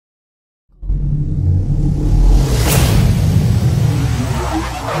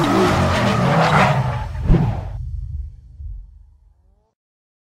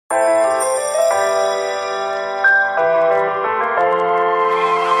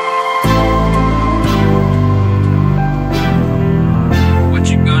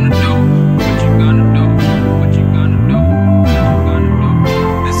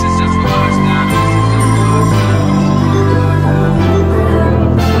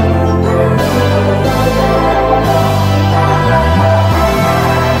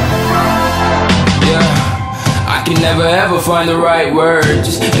never ever find the right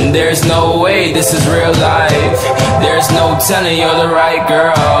words, and there's no way this is real life. There's no telling you're the right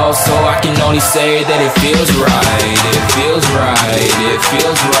girl, so I can only say that it feels right. It feels right, it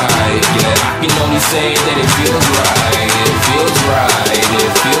feels right, yeah. I can only say that it feels right. It feels right,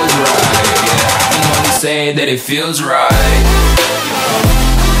 it feels right, yeah. I can only say that it feels right.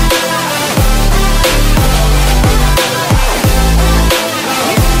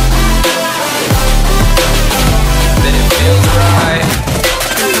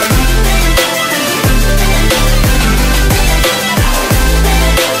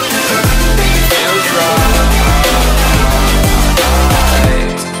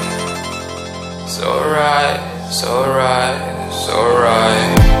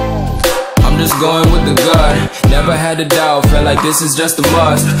 Going with the gut, never had a doubt, felt like this is just a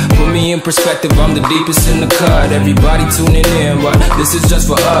must. Put me in perspective, I'm the deepest in the cut. Everybody tuning in, but this is just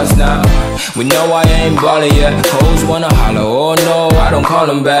for us now. We know I ain't ballin' yet, hoes wanna holler, oh no, I don't call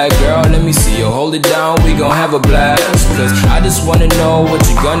them back. Girl, let me see you hold it down, we gon' have a blast. Cause I just wanna know what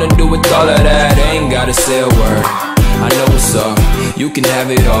you gonna do with all of that. Ain't gotta say a word, I know what's up, you can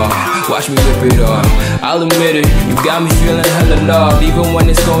have it all. Watch me rip it off, I'll admit it, you got me feeling hella love. Even when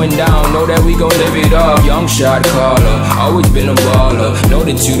it's going down, know that we gon' live it up. Young shot caller, always been a baller. Know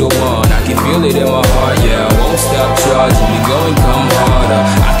that you the one, I can feel it in my heart, yeah. I won't stop charging, we going come harder.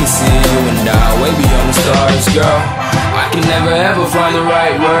 I can see you and I, way beyond the stars, girl. I can never ever find the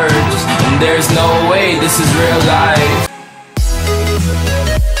right words, and there's no way this is real life.